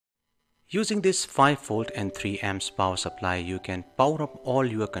Using this 5V and 3A power supply, you can power up all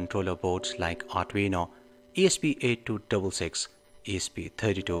your controller boards like Arduino, ESP8266,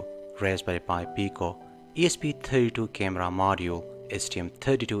 ESP32, Raspberry Pi Pico, ESP32 Camera module,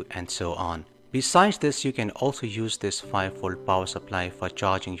 STM32 and so on. Besides this, you can also use this 5V power supply for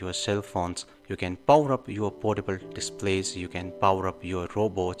charging your cell phones. You can power up your portable displays, you can power up your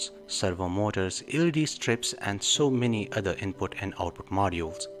robots, servo motors, LED strips and so many other input and output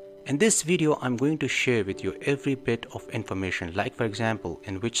modules. In this video, I'm going to share with you every bit of information, like for example,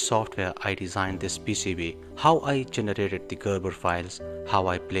 in which software I designed this PCB, how I generated the Gerber files, how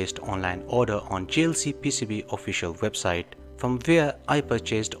I placed online order on JLCPCB official website, from where I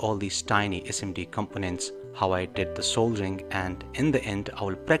purchased all these tiny SMD components, how I did the soldering, and in the end I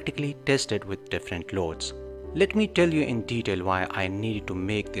will practically test it with different loads. Let me tell you in detail why I needed to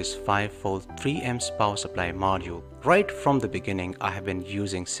make this 5V 3A power supply module. Right from the beginning, I have been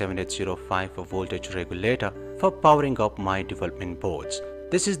using 7805 voltage regulator for powering up my development boards.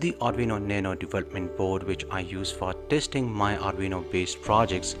 This is the Arduino Nano development board which I use for testing my Arduino based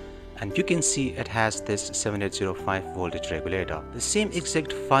projects, and you can see it has this 7805 voltage regulator. The same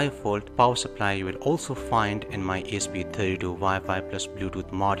exact 5V power supply you will also find in my ESP32 WiFi plus Bluetooth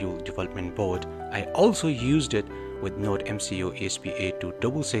module development board. I also used it with Nodemcu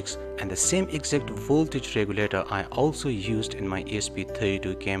ESP8266, and the same exact voltage regulator I also used in my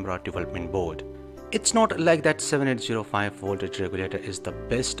ESP32 Camera development board. It's not like that 7805 voltage regulator is the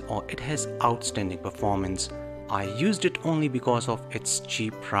best or it has outstanding performance. I used it only because of its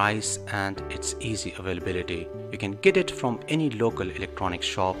cheap price and its easy availability. You can get it from any local electronics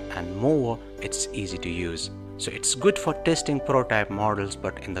shop, and moreover, it's easy to use. So it's good for testing prototype models,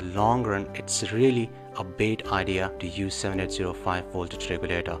 but in the long run, it's really a bad idea to use 7805 voltage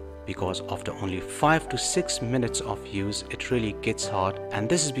regulator, because after only 5 to 6 minutes of use, it really gets hot, and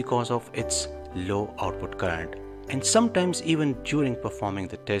this is because of its low output current. And sometimes even during performing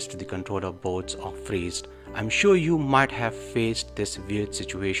the test, the controller boards are freezed. I'm sure you might have faced this weird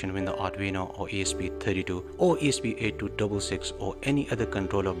situation when the Arduino or ESP32 or ESP8266 or any other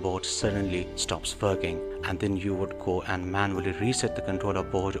controller board suddenly stops working, and then you would go and manually reset the controller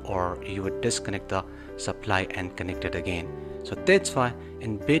board, or you would disconnect the supply and connect it again. So that's why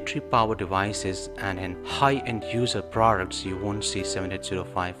in battery power devices and in high-end user products you won't see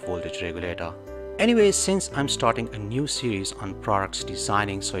 7805 voltage regulator. Anyway, since I'm starting a new series on products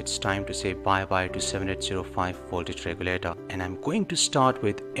designing, so it's time to say bye-bye to 7805 voltage regulator, and I'm going to start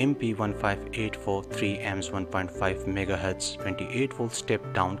with MP1584 3A 1.5 MHz 28V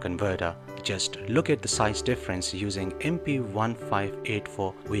step down converter. Just look at the size difference. Using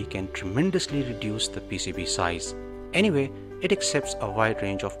MP1584 we can tremendously reduce the PCB size. Anyway, it accepts a wide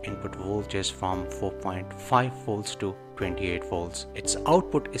range of input voltages from 4.5 volts to 28 volts. Its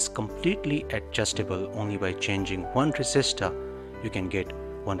output is completely adjustable. Only by changing one resistor, you can get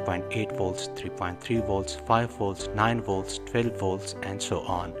 1.8 volts, 3.3 volts, 5 volts, 9 volts, 12 volts, and so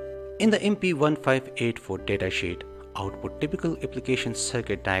on. In the MP1584 datasheet, output typical application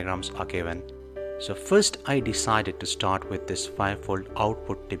circuit diagrams are given. So first I decided to start with this 5V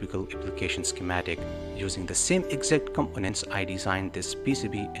output typical application schematic. Using the same exact components, I designed this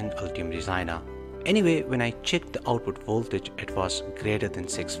PCB in Altium Designer. Anyway, when I checked the output voltage, it was greater than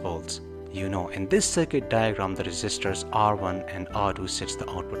 6 volts. You know, in this circuit diagram, the resistors R1 and R2 sets the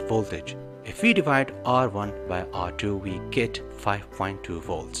output voltage. If we divide R1 by R2, we get 5.2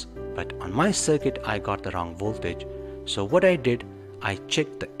 volts. But on my circuit, I got the wrong voltage. So what I did, I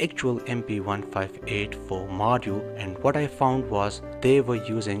checked the actual MP1584 module, and what I found was they were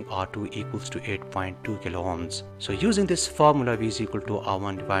using R2 equals to 8.2 kilo ohms. So using this formula V is equal to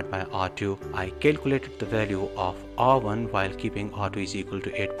R1 divided by R2, I calculated the value of R1 while keeping R2 is equal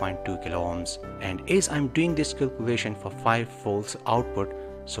to 8.2 kilo ohms. And as I'm doing this calculation for 5 volts output,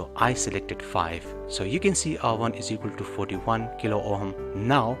 so I selected 5. So you can see R1 is equal to 41 kilo ohm.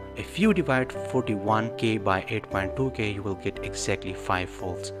 Now if you divide 41k by 8.2k, you will get exactly 5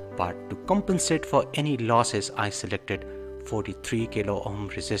 volts. But to compensate for any losses, I selected 43 kilo ohm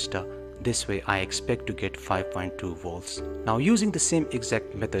resistor. This way I expect to get 5.2 volts. Now using the same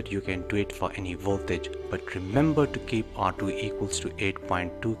exact method, you can do it for any voltage, but remember to keep R2 equals to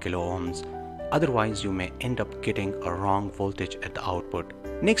 8.2 kilo ohms. Otherwise you may end up getting a wrong voltage at the output.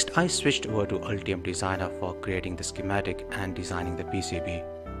 Next, I switched over to Altium Designer for creating the schematic and designing the PCB.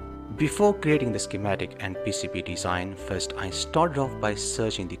 Before creating the schematic and PCB design, first I started off by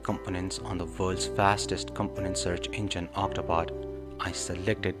searching the components on the world's fastest component search engine, Octopart. I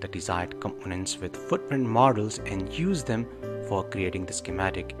selected the desired components with footprint models and used them for creating the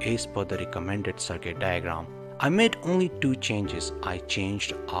schematic as per the recommended circuit diagram. I made only two changes. I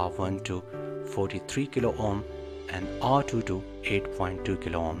changed R1 to 43 kilo ohm and R2 to 8.2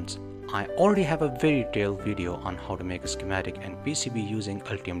 kilo ohms. I already have a very detailed video on how to make a schematic and PCB using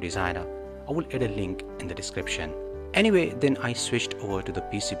Altium Designer. I will add a link in the description. Anyway, then I switched over to the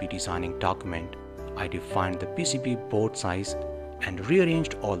PCB designing document. I defined the PCB board size and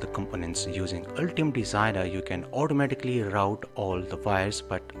rearranged all the components. Using Altium Designer, you can automatically route all the wires,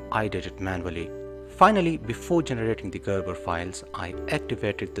 but I did it manually. Finally, before generating the Gerber files, I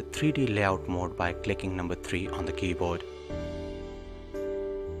activated the 3D layout mode by clicking number 3 on the keyboard.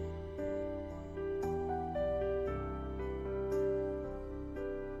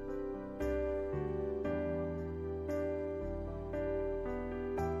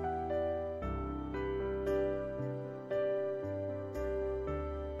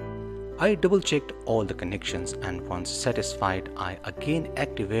 I double-checked all the connections, and once satisfied, I again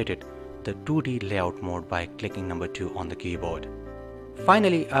activated the 2D layout mode by clicking number 2 on the keyboard.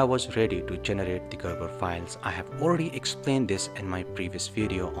 Finally, I was ready to generate the Gerber files. I have already explained this in my previous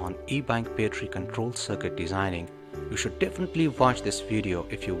video on e-bike battery control circuit designing. You should definitely watch this video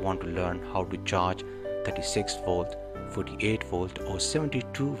if you want to learn how to charge 36 volt, 48 volt or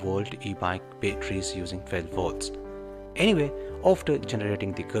 72 volt e-bike batteries using 12 volts. Anyway, after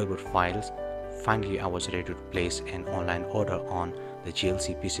generating the Gerber files, finally I was ready to place an online order on the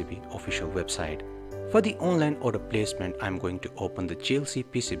JLCPCB official website. For the online order placement, I'm going to open the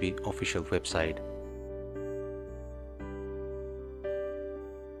JLCPCB official website.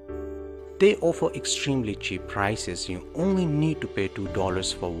 They offer extremely cheap prices. You only need to pay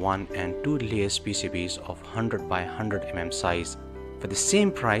 $2 for 1 and 2 layers PCBs of 100 by 100 mm size. For the same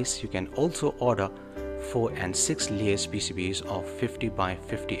price, you can also order 4 and 6 layers PCBs of 50 by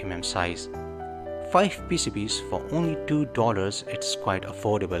 50 mm size. 5 PCBs for only $2, it's quite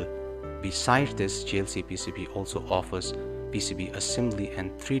affordable. Besides this, JLCPCB also offers PCB assembly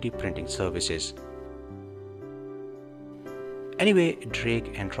and 3D printing services. Anyway,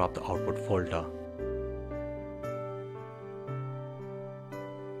 drag and drop the output folder.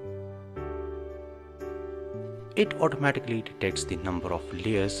 It automatically detects the number of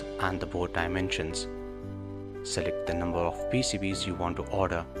layers and the board dimensions. Select the number of PCBs you want to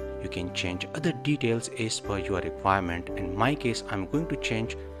order. You can change other details as per your requirement. In my case, I'm going to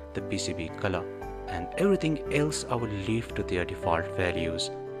change the PCB color, and everything else I will leave to their default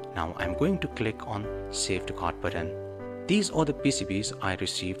values. Now I'm going to click on Save to Cart button. These are the PCBs I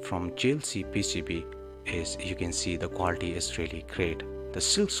received from JLCPCB. As you can see, the quality is really great. The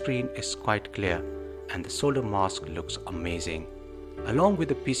silk screen is quite clear and the solder mask looks amazing. Along with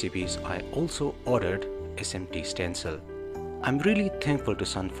the PCBs, I also ordered SMT Stencil. I'm really thankful to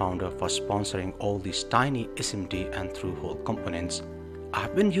SunFounder for sponsoring all these tiny SMT and through-hole components.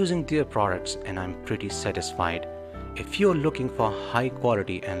 I've been using their products and I'm pretty satisfied. If you're looking for high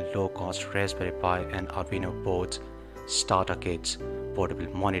quality and low cost Raspberry Pi and Arduino boards, starter kits, portable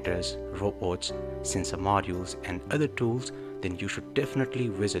monitors, robots, sensor modules and other tools, then you should definitely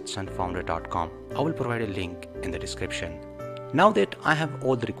visit sunfounder.com. I will provide a link in the description. Now that I have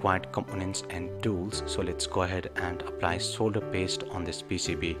all the required components and tools, so let's go ahead and apply solder paste on this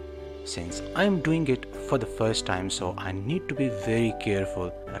PCB. Since I'm doing it for the first time, so I need to be very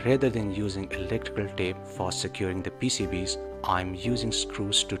careful. Rather than using electrical tape for securing the PCBs, I'm using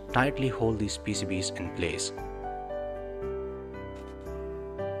screws to tightly hold these PCBs in place.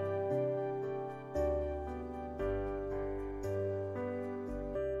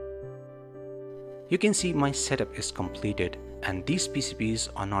 You can see my setup is completed and these PCBs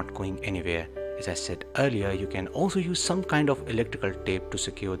are not going anywhere. As I said earlier, you can also use some kind of electrical tape to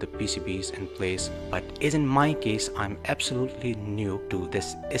secure the PCBs in place, but as in my case, I'm absolutely new to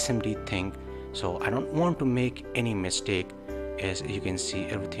this SMD thing, so I don't want to make any mistake. As you can see,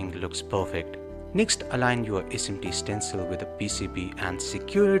 everything looks perfect. Next, align your SMT stencil with the PCB and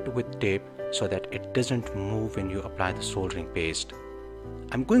secure it with tape so that it doesn't move when you apply the soldering paste.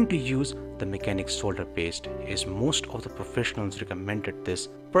 I'm going to use the mechanic solder paste as most of the professionals recommended this.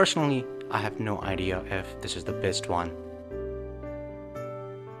 Personally, I have no idea if this is the best one.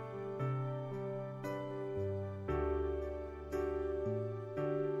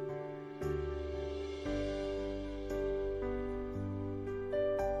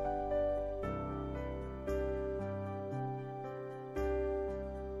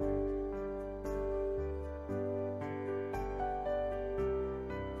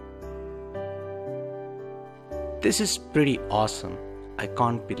 This is pretty awesome. I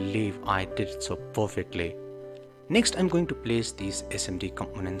can't believe I did it so perfectly. Next, I'm going to place these SMD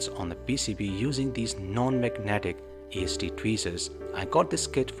components on the PCB using these non-magnetic AST tweezers. I got this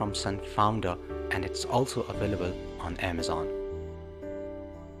kit from SunFounder and it's also available on Amazon.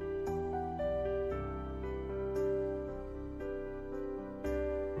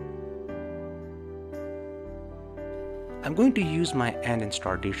 I'm going to use my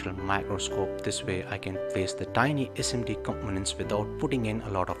hand-installed digital microscope. This way I can place the tiny SMD components without putting in a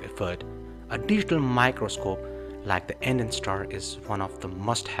lot of effort. A digital microscope like the hand-installed is one of the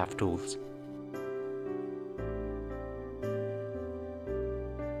must-have tools.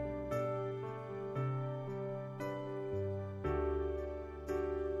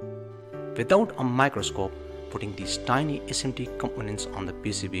 Without a microscope, putting these tiny SMD components on the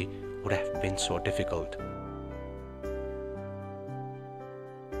PCB would have been so difficult.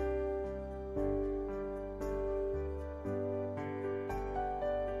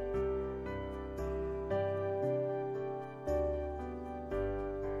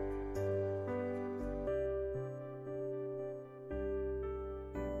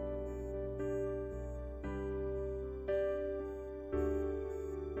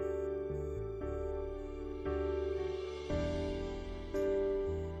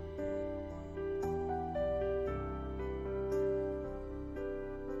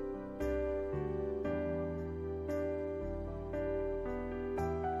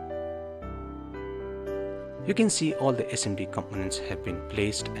 You can see all the SMD components have been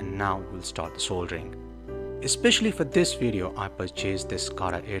placed, and now we'll start the soldering. Especially for this video, I purchased this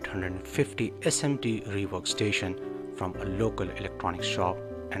SCADA 850 SMD rework station from a local electronics shop,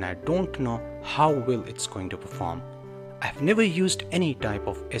 and I don't know how well it's going to perform. I've never used any type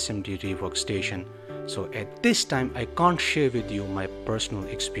of SMD rework station, so at this time I can't share with you my personal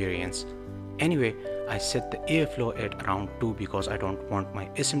experience. Anyway, I set the airflow at around 2 because I don't want my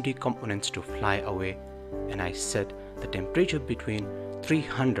SMD components to fly away, and I set the temperature between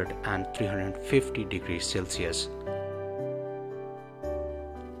 300 and 350 degrees Celsius.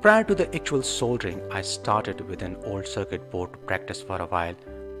 Prior to the actual soldering, I started with an old circuit board to practice for a while,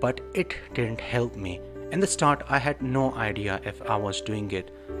 but it didn't help me. In the start, I had no idea if I was doing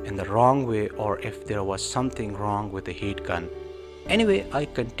it in the wrong way or if there was something wrong with the heat gun. Anyway, I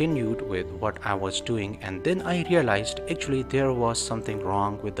continued with what I was doing, and then I realized actually there was something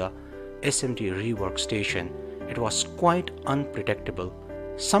wrong with the SMD rework station. It was quite unpredictable.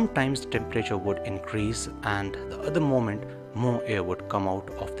 Sometimes the temperature would increase and the other moment more air would come out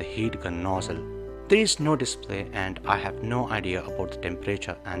of the heat gun nozzle. There is no display and I have no idea about the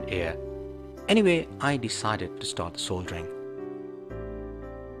temperature and air. Anyway, I decided to start soldering.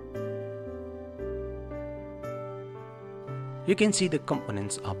 You can see the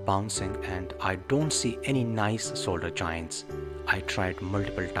components are bouncing and I don't see any nice solder joints. I tried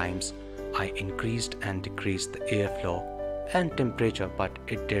multiple times. I increased and decreased the airflow and temperature, but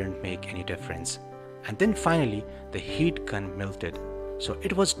it didn't make any difference. And then finally the heat gun melted. So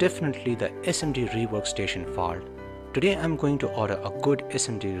it was definitely the SMD rework station fault. Today I'm going to order a good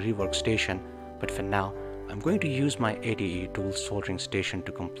SMD rework station, but for now I'm going to use my ATE tool soldering station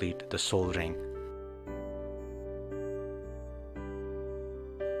to complete the soldering.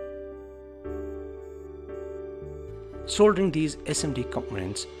 Soldering these SMD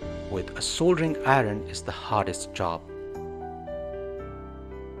components with a soldering iron is the hardest job.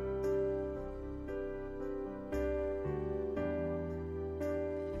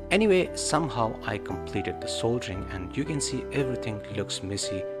 Anyway, somehow I completed the soldering and you can see everything looks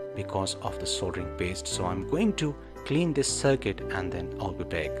messy because of the soldering paste. So I'm going to clean this circuit and then I'll be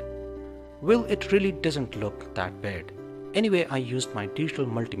back. Well, it really doesn't look that bad. Anyway, I used my digital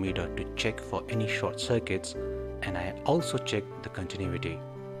multimeter to check for any short circuits, and I also checked the continuity.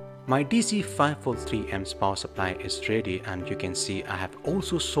 My DC 5V 3A power supply is ready, and you can see I have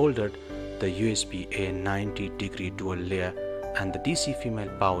also soldered the USB-A 90-degree dual layer and the DC female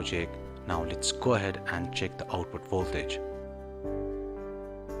power jack. Now let's go ahead and check the output voltage.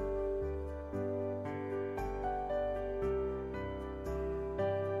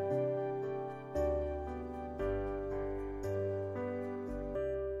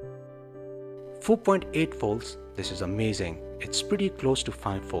 .8 volts. This is amazing. It's pretty close to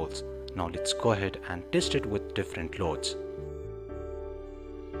 5 volts. Now let's go ahead and test it with different loads.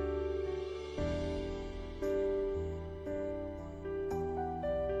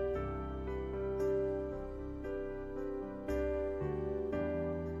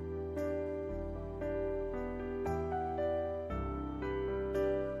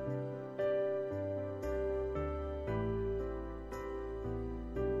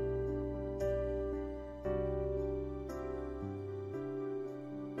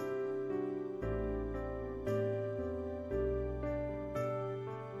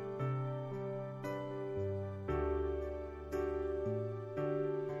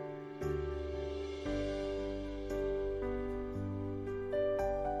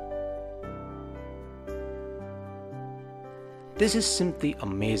 This is simply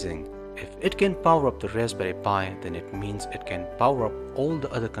amazing. If it can power up the Raspberry Pi, then it means it can power up all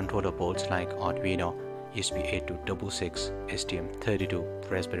the other controller boards like Arduino, ESP8266, STM32,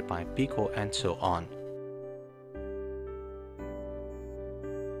 Raspberry Pi Pico, and so on.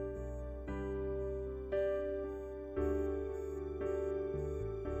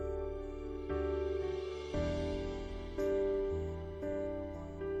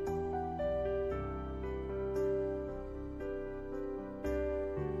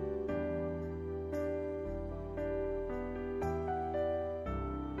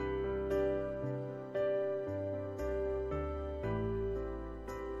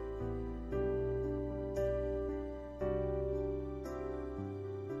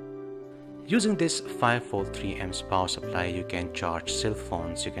 Using this 5V 3A power supply, you can charge cell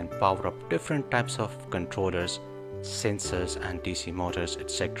phones, you can power up different types of controllers, sensors and DC motors,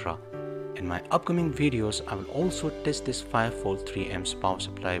 etc. In my upcoming videos, I will also test this 5V 3A power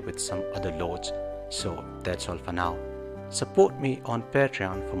supply with some other loads. So that's all for now. Support me on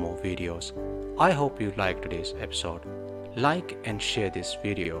Patreon for more videos. I hope you liked today's episode. Like and share this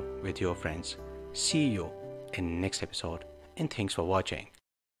video with your friends. See you in next episode, and thanks for watching.